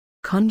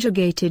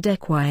Conjugated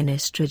equine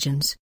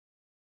estrogens.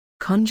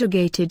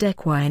 Conjugated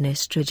equine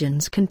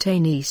estrogens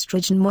contain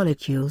estrogen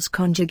molecules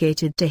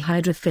conjugated to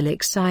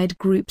hydrophilic side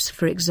groups,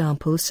 for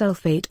example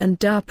sulfate,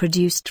 and are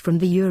produced from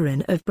the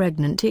urine of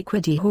pregnant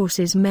Equidae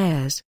horses'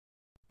 mares.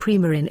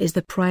 Premarin is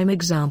the prime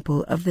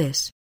example of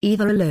this,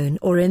 either alone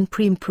or in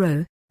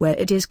Prempro, where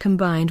it is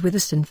combined with a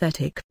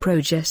synthetic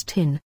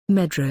progestin,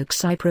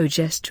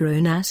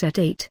 medroxyprogesterone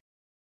acetate.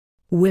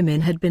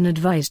 Women had been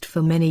advised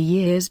for many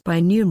years by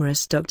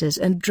numerous doctors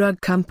and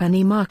drug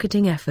company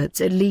marketing efforts,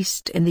 at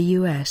least in the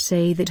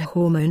USA, that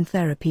hormone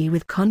therapy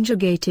with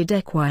conjugated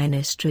equine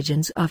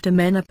estrogens after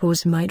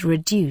menopause might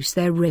reduce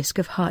their risk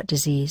of heart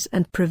disease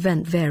and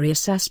prevent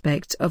various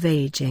aspects of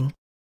aging.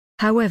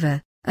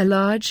 However, a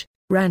large,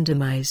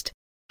 randomized,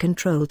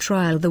 controlled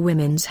trial, the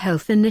Women's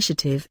Health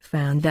Initiative,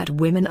 found that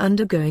women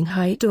undergoing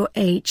HIT or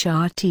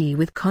HRT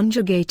with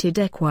conjugated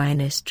equine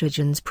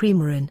estrogens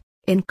Premarin,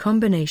 in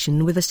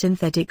combination with a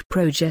synthetic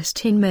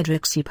progestin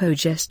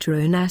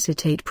medroxyprogesterone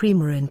acetate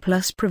Premarin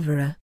plus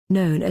Provera,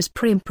 known as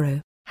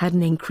Prempro, had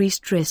an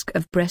increased risk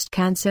of breast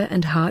cancer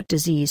and heart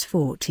disease.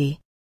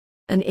 40.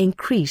 An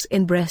increase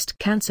in breast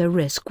cancer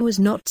risk was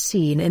not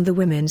seen in the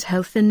Women's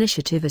Health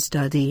Initiative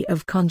study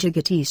of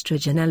conjugate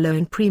estrogen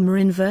alone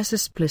Premarin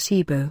versus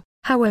placebo.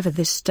 However,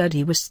 this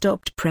study was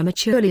stopped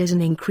prematurely as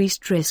an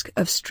increased risk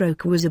of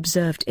stroke was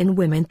observed in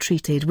women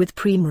treated with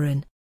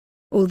Premarin.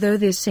 Although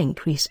this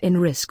increase in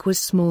risk was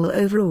small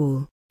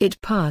overall, it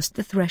passed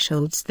the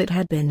thresholds that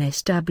had been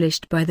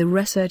established by the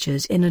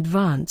researchers in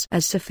advance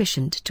as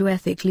sufficient to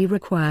ethically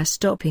require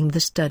stopping the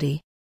study.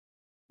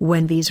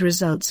 When these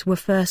results were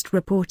first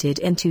reported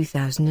in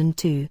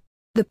 2002,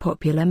 the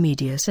popular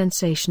media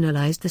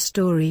sensationalized the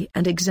story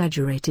and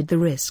exaggerated the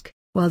risk,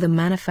 while the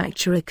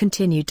manufacturer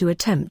continued to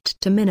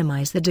attempt to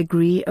minimize the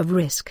degree of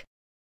risk.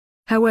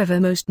 However,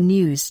 most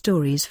news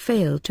stories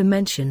failed to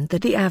mention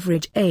that the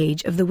average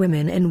age of the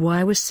women in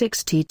Y was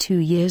 62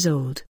 years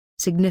old,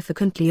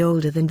 significantly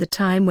older than the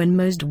time when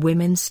most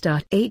women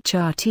start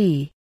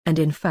HRT, and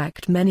in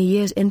fact many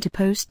years into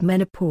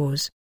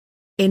postmenopause.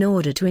 In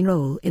order to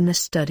enroll in the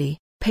study,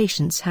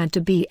 patients had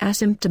to be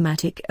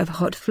asymptomatic of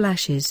hot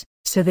flashes,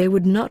 so they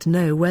would not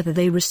know whether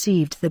they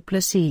received the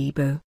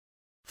placebo.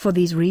 For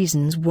these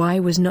reasons, Y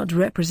was not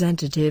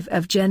representative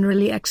of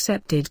generally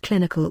accepted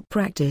clinical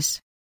practice.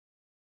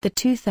 The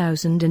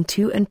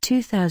 2002 and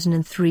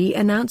 2003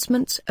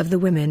 announcements of the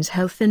Women's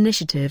Health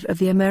Initiative of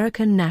the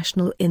American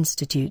National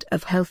Institute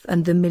of Health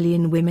and the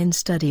Million Women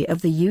Study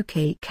of the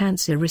UK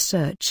Cancer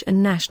Research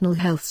and National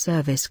Health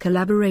Service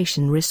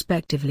collaboration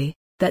respectively,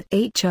 that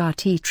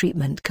HRT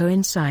treatment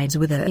coincides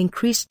with an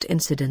increased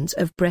incidence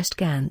of breast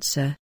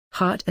cancer,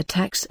 heart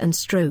attacks and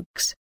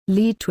strokes,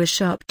 lead to a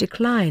sharp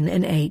decline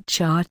in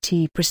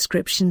HRT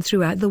prescription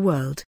throughout the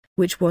world,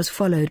 which was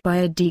followed by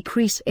a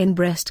decrease in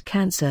breast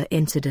cancer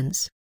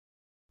incidence.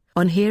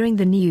 On hearing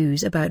the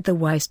news about the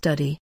Y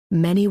study,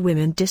 many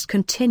women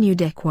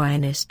discontinued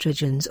equine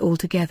estrogens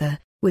altogether,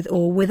 with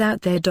or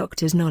without their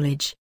doctor's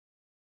knowledge.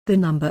 The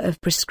number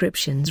of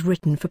prescriptions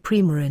written for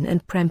Premarin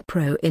and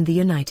Prempro in the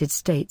United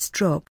States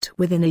dropped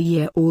within a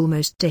year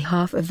almost to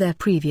half of their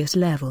previous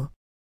level.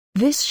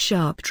 This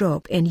sharp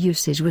drop in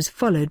usage was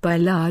followed by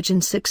large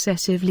and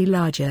successively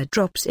larger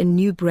drops in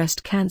new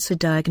breast cancer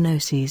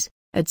diagnoses,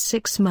 at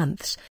 6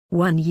 months,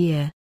 1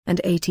 year, and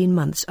 18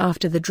 months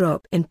after the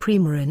drop in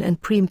Premarin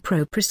and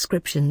Prempro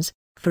prescriptions,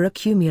 for a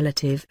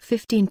cumulative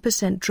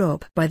 15%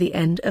 drop by the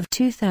end of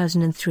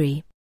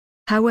 2003.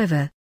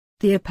 However,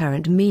 the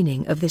apparent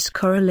meaning of this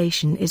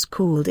correlation is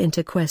called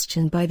into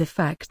question by the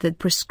fact that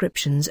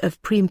prescriptions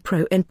of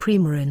Prempro and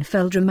Premarin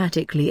fell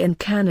dramatically in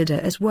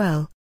Canada as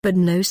well, but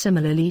no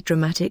similarly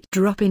dramatic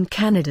drop in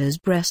Canada's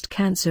breast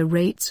cancer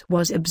rates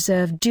was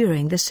observed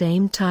during the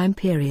same time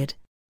period.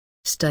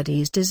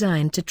 Studies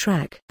designed to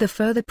track the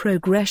further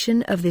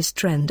progression of this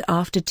trend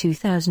after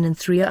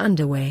 2003 are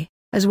underway,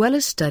 as well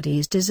as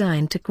studies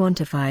designed to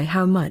quantify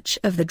how much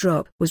of the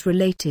drop was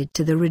related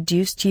to the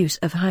reduced use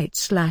of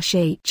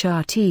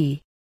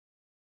HIT/HRT,